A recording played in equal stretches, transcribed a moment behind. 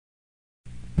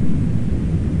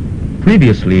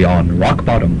Previously on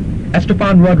Rockbottom,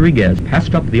 Esteban Rodriguez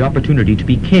passed up the opportunity to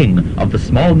be king of the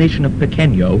small nation of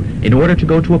Pequeño in order to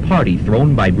go to a party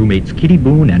thrown by roommates Kitty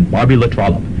Boone and Barbie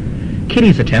LaTrollop.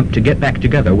 Kitty's attempt to get back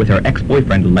together with her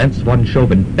ex-boyfriend Lance von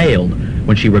Chauvin failed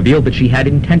when she revealed that she had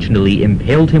intentionally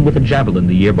impaled him with a javelin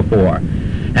the year before.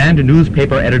 And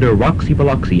newspaper editor Roxy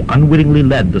Biloxi unwittingly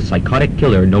led the psychotic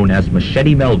killer known as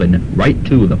Machete Melvin right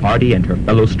to the party and her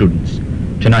fellow students.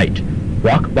 Tonight,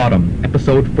 Rock Bottom,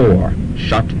 Episode 4,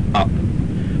 Shut Up.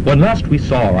 When last we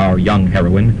saw our young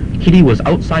heroine, Kitty was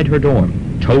outside her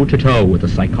dorm, toe-to-toe with the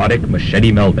psychotic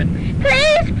Machete Melvin.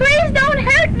 Please don't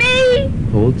hurt me!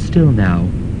 Hold still now.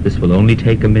 This will only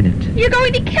take a minute. You're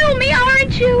going to kill me,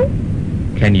 aren't you?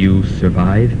 Can you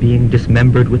survive being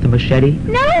dismembered with a machete?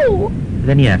 No!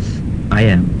 Then yes, I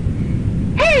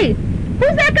am. Hey!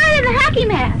 Who's that guy in the hockey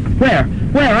mask? Where?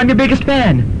 I'm your biggest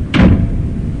fan!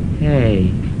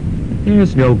 Hey,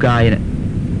 there's no guy in it.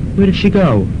 Where did she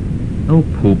go? Oh,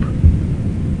 poop.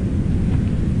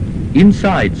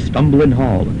 Inside Stumbling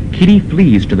Hall, Kitty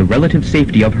flees to the relative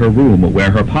safety of her room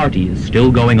where her party is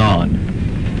still going on.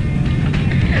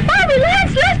 Barbie,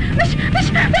 Lance!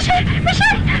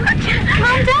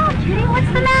 Calm down, Kitty. What's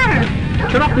the matter?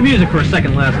 Shut off the music for a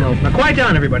second, Laszlo. Now quiet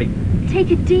down, everybody.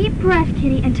 Take a deep breath,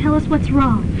 Kitty, and tell us what's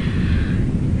wrong.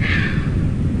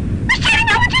 Machete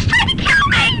Melvin just tried to kill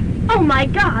me! Oh my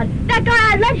God! That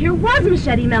guy I let here was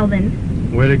Machete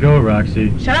Melvin. Way to go,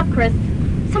 Roxy. Shut up, Chris.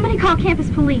 Somebody call campus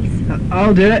police.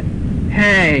 I'll do it.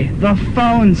 Hey, the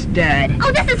phone's dead.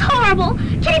 Oh, this is horrible!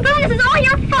 Kitty Boone, this is all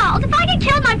your fault! If I get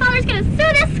killed, my father's gonna sue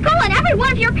this school and every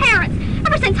one of your parents!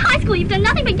 Ever since high school, you've done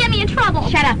nothing but get me in trouble!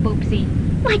 Shut up, Boopsie.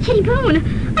 Why, Kitty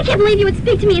Boone, I can't believe you would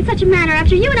speak to me in such a manner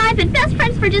after you and I have been best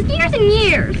friends for just years and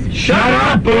years! Shut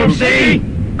up, Boopsie!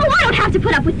 Oh, I don't have to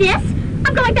put up with this!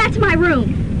 I'm going back to my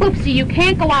room! Boopsie, you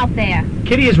can't go out there.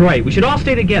 Kitty is right. We should all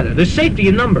stay together. There's safety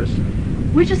in numbers.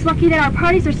 We're just lucky that our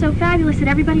parties are so fabulous that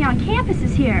everybody on campus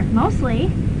is here,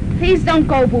 mostly. Please don't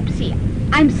go, Boopsie.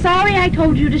 I'm sorry I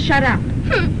told you to shut up.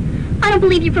 I don't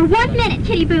believe you for 1 minute,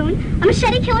 Kitty Boone. A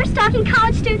machete killer stalking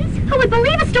college students? Who would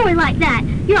believe a story like that?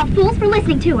 You're all fools for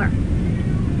listening to her.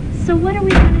 So what are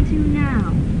we going to do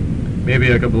now?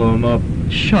 Maybe I could blow him up.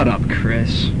 Shut up,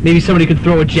 Chris. Maybe somebody could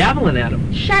throw a javelin at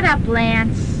him. Shut up,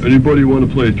 Lance. Anybody want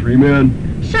to play a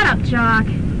three-man? Shut up, Jock.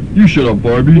 You shut up,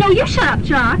 Barbie. No, you shut up,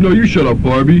 Jock. No, you shut up,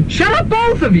 Barbie. Shut up,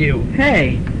 both of you.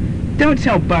 Hey, don't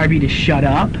tell Barbie to shut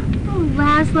up. Oh,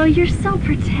 Laszlo, you're so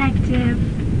protective.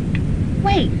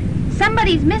 Wait,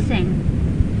 somebody's missing.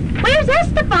 Where's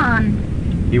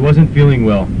Esteban? He wasn't feeling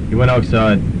well. He went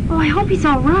outside. Oh, I hope he's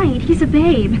all right. He's a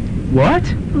babe.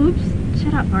 What? Oops.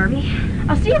 Shut up, Barbie.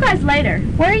 I'll see you guys later.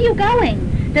 Where are you going?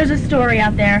 There's a story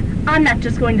out there. I'm not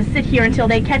just going to sit here until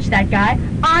they catch that guy.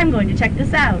 I'm going to check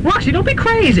this out. Roxy, don't be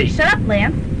crazy. Shut up,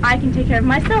 Lance. I can take care of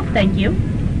myself, thank you.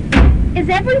 Is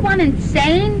everyone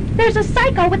insane? There's a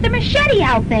psycho with a machete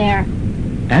out there.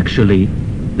 Actually,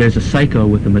 there's a psycho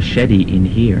with a machete in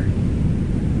here.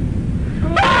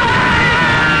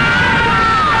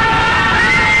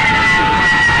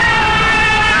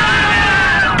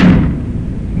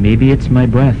 Maybe it's my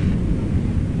breath.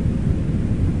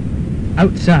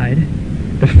 Outside,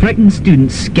 the frightened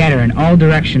students scatter in all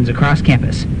directions across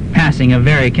campus, passing a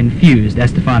very confused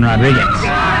Esteban Rodriguez.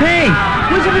 Hey,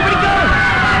 where's everybody going?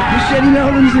 Machete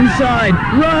Melvin's inside.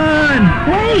 Run!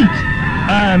 Wait!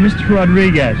 Mr.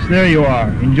 Rodriguez, there you are.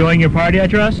 Enjoying your party, I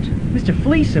trust? Mr.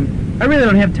 Fleeson, I really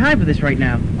don't have time for this right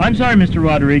now. I'm sorry, Mr.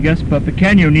 Rodriguez, but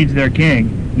Pequeño needs their king,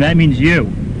 and that means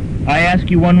you. I ask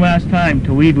you one last time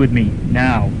to leave with me,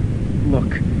 now.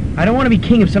 Look, I don't want to be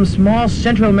king of some small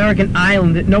Central American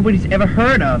island that nobody's ever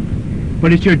heard of.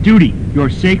 But it's your duty, your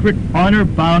sacred,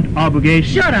 honor-bound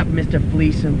obligation. Shut up, Mr.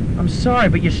 Fleeson. I'm sorry,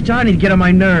 but you're starting to get on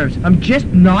my nerves. I'm just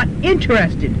not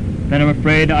interested. Then I'm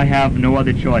afraid I have no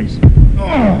other choice.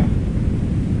 Oh.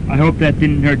 I hope that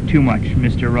didn't hurt too much,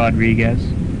 Mr. Rodriguez.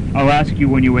 I'll ask you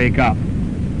when you wake up,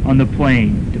 on the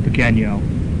plane to Pequeño.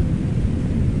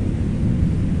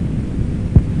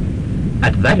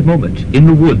 At that moment, in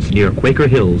the woods near Quaker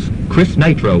Hills, Chris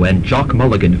Nitro and Jock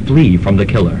Mulligan flee from the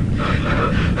killer.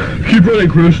 Keep running,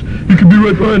 Chris. He could be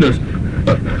right behind us.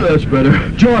 That's better.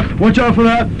 Jock, watch out for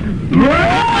that.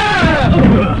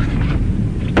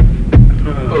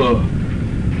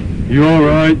 You all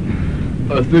right?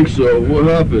 I think so. What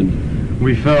happened?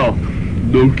 We fell.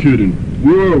 No kidding.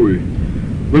 Where are we?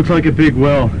 Looks like a big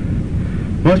well.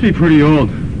 Must be pretty old.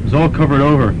 It was all covered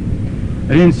over.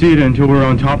 I didn't see it until we were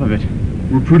on top of it.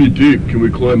 We're pretty deep. Can we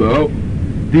climb out?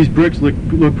 These bricks look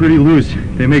pretty loose.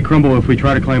 They may crumble if we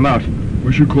try to climb out.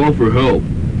 We should call for help.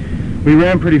 We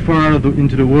ran pretty far out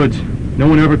into the woods. No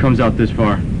one ever comes out this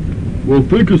far. Well,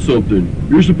 think of something.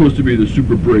 You're supposed to be the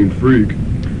super brain freak.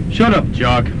 Shut up,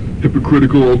 jock.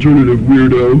 Hypocritical alternative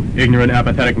weirdo. Ignorant,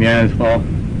 apathetic Neanderthal.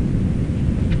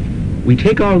 We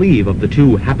take our leave of the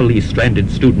two happily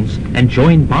stranded students and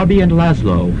join Barbie and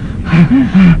Laszlo.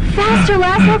 Faster,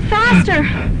 Laszlo, faster!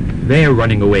 They're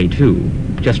running away too,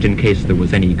 just in case there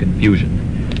was any confusion.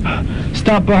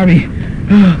 Stop, Barbie.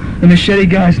 The machete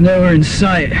guy's nowhere in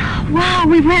sight. Wow,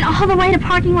 we ran all the way to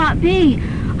parking lot B.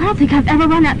 I don't think I've ever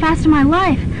run that fast in my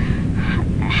life.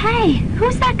 Hey,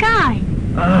 who's that guy?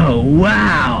 Oh,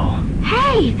 wow.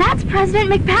 Hey, that's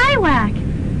President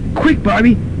McPaddywhack. Quick,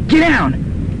 Barbie, get down.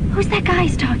 Who's that guy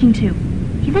he's talking to?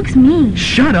 He looks mean.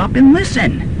 Shut up and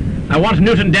listen. I want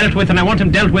Newton dealt with, and I want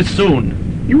him dealt with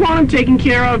soon. You want him taken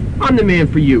care of? I'm the man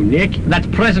for you, Nick. That's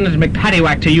President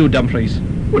McPaddywhack to you, Dumfries.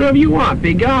 Whatever you want,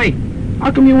 big guy.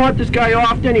 How come you want this guy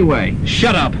off anyway?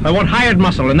 Shut up. I want hired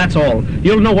muscle, and that's all.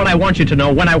 You'll know what I want you to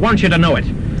know when I want you to know it.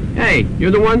 Hey,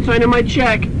 you're the one signing my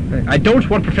check. I don't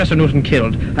want Professor Newton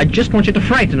killed. I just want you to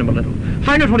frighten him a little.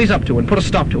 Find out what he's up to and put a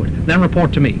stop to it. Then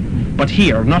report to me. But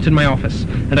here, not in my office.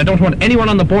 And I don't want anyone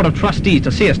on the board of trustees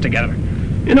to see us together.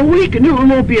 In a week, Newton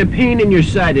won't be a pain in your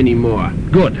side anymore.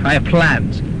 Good. I have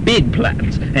plans. Big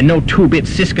plans. And no two-bit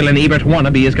Siskel and Ebert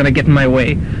wannabe is going to get in my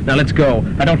way. Now let's go.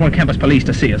 I don't want campus police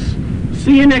to see us.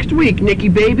 See you next week, Nicky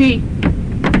baby.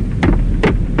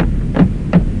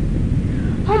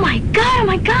 Oh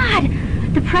my God!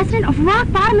 The president of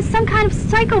Rockbottom is some kind of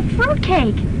psycho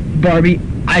fruitcake. Barbie,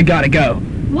 I gotta go.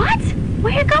 What?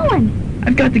 Where you going?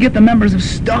 I've got to get the members of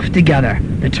Stuff together.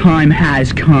 The time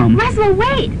has come. Laszlo,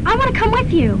 wait! I want to come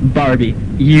with you. Barbie,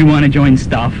 you want to join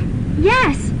Stuff?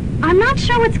 Yes. I'm not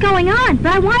sure what's going on,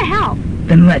 but I want to help.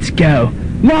 Then let's go.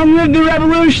 Long live the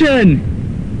revolution!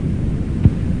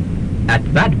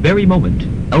 At that very moment,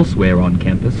 elsewhere on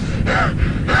campus...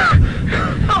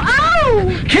 Ow!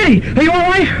 Kitty, are you all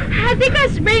right? I think I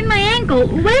sprained my ankle.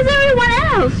 Where's everyone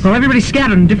else? Well, everybody's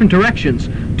scattered in different directions.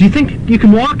 Do you think you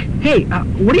can walk? Hey,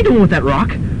 what are you doing with that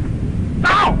rock?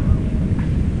 Ow!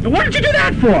 What did you do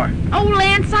that for? Oh,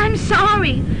 Lance, I'm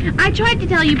sorry. I tried to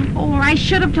tell you before. I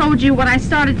should have told you when I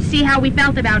started to see how we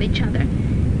felt about each other.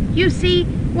 You see,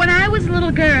 when I was a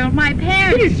little girl, my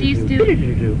parents used to...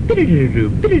 Kitty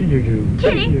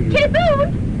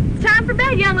Boone! It's time for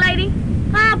bed, young lady.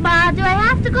 Papa, do I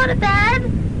have to go to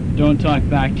bed? Don't talk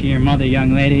back to your mother,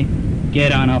 young lady.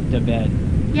 Get on up to bed.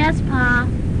 Yes, Pa.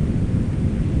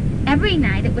 Every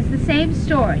night it was the same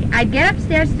story. I'd get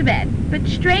upstairs to bed, but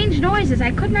strange noises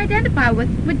I couldn't identify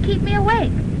would keep me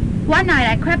awake. One night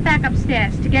I crept back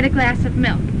upstairs to get a glass of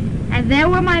milk, and there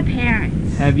were my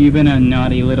parents. Have you been a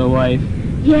naughty little wife?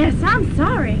 Yes, I'm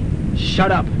sorry.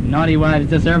 Shut up. Naughty wives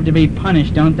deserve to be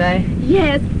punished, don't they?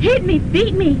 Yes, hit me,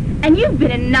 beat me, and you've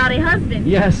been a naughty husband.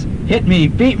 Yes, hit me,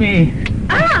 beat me.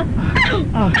 Ah!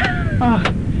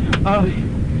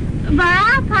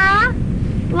 Pa,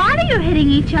 what are you hitting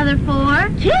each other for?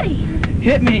 Kitty!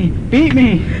 Hit me, beat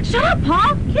me. Shut up,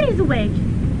 Paul. Kitty's awake.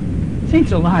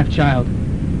 Saints alive, child.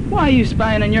 Why are you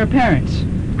spying on your parents?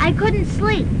 I couldn't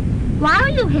sleep. Why were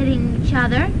you hitting each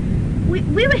other? We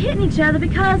were hitting each other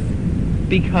because...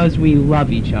 Because we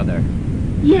love each other.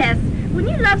 Yes, when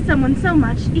you love someone so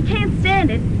much, you can't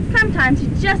stand it. Sometimes you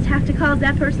just have to cause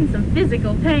that person some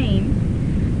physical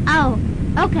pain. Oh,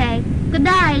 okay. Good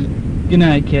night. Good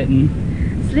night, kitten.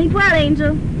 Sleep well,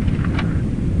 Angel.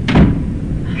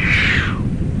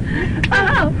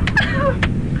 Oh!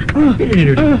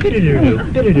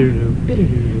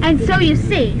 And so you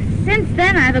see, since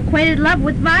then I've equated love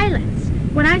with violence.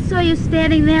 When I saw you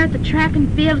standing there at the track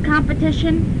and field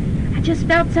competition, I just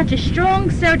felt such a strong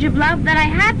surge of love that I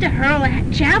had to hurl a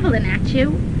javelin at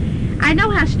you. I know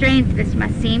how strange this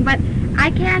must seem, but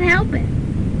I can't help it.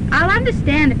 I'll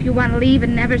understand if you want to leave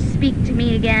and never speak to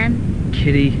me again.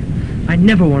 Kitty, I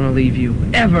never want to leave you,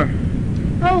 ever.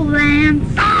 Oh,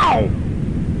 Lance. Ow!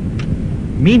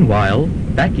 Meanwhile,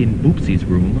 back in Boopsy's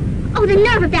room... Oh, the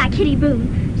nerve of that Kitty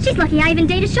Boone. She's lucky I even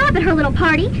dared to show up at her little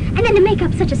party, and then to make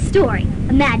up such a story.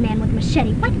 A madman with a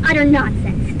machete. What utter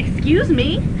nonsense. Excuse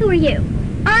me? Who are you?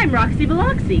 I'm Roxy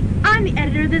Biloxi. I'm the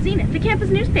editor of the Zenith, the campus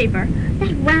newspaper.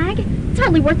 That rag? It's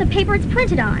hardly worth the paper it's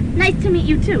printed on. Nice to meet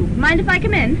you, too. Mind if I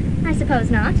come in? I suppose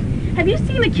not. Have you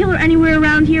seen a killer anywhere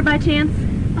around here by chance?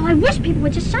 Oh, I wish people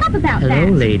would just shut up about that.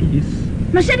 Hello, ladies.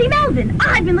 Machete Melvin,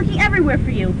 I've been looking everywhere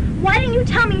for you. Why didn't you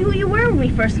tell me who you were when we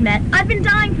first met? I've been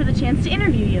dying for the chance to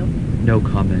interview you. No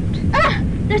comment. Ugh!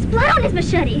 There's blood on his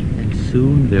machete. And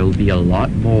soon there'll be a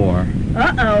lot more.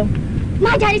 Uh-oh.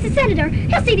 My daddy's a senator.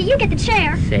 He'll see that you get the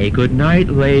chair. Say goodnight,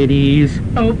 ladies.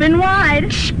 Open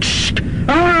wide.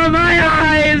 Oh, my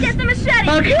eyes! Get the machete.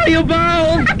 I'll kill you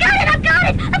both! I've got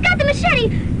it! I've got the machete!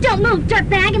 Don't move,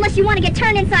 dirtbag, unless you want to get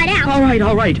turned inside out.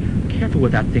 All right. Careful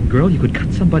with that thing, girl. You could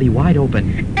cut somebody wide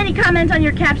open. Any comment on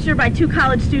your capture by 2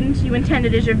 college students you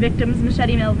intended as your victims,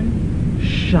 Machete Melvin?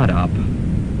 Shut up.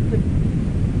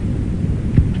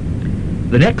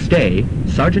 The next day,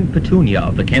 Sergeant Petunia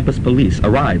of the campus police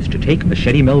arrives to take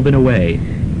Machete Melvin away.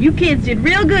 You kids did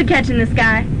real good catching this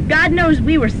guy. God knows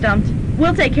we were stumped.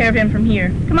 We'll take care of him from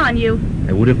here. Come on, you.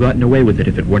 I would have gotten away with it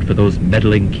if it weren't for those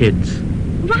meddling kids.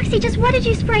 Roxy, just what did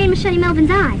you spray in Machete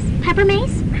Melvin's eyes? Pepper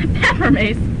mace? Pepper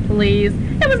mace, please.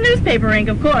 It was newspaper ink,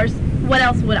 of course. What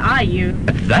else would I use?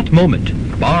 At that moment,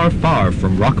 far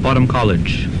from Rockbottom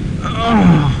College.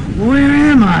 Oh, where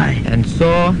am I? And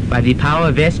so, by the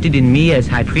power vested in me as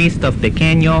High Priest of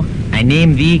Pequeño, I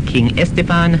name thee King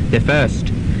Esteban I.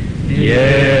 Yay!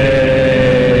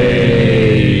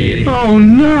 Oh,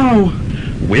 no!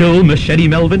 Will Machete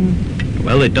Melvin?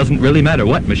 Well, it doesn't really matter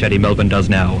what Machete Melvin does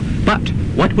now. But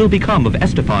what will become of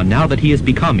Esteban now that he has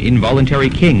become involuntary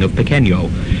king of Pequeño?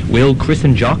 Will Chris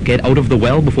and Jock get out of the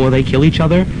well before they kill each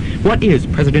other? What is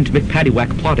President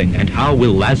McPaddywhack plotting, and how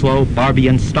will Laszlo, Barbie,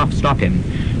 and Stuff stop him?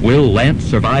 Will Lance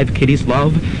survive Kitty's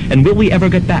love? And will we ever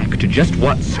get back to just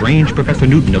what strange Professor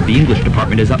Newton of the English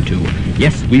department is up to?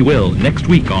 Yes, we will, next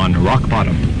week on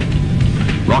Rockbottom.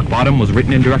 Rockbottom was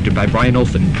written and directed by Brian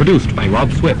Olsen, produced by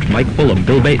Rob Swift, Mike Fulham,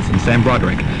 Bill Bates, and Sam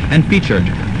Broderick, and featured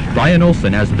Brian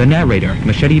Olsen as the narrator,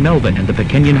 Machete Melvin and the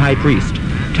Pequeñan High Priest,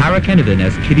 Tara Kenavan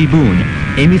as Kitty Boone,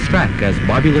 Amy Strack as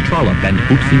Barbie LaTrollop and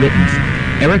Bootsy Mittens,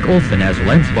 Eric Olsen as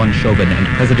Lance Von Chauvin and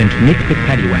President Nick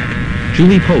McPaddywhack,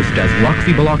 Julie Post as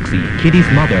Roxy Biloxi, Kitty's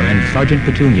mother and Sergeant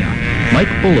Petunia,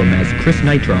 Mike Fulham as Chris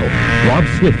Nitro, Rob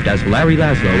Swift as Larry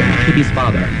Laszlo and Kitty's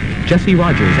father, Jesse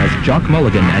Rogers as Jock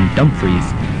Mulligan and Dumfries,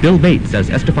 Bill Bates as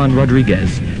Esteban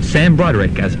Rodriguez, Sam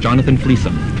Broderick as Jonathan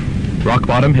Fleeson.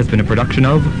 Rockbottom has been a production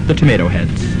of The Tomato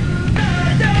Heads.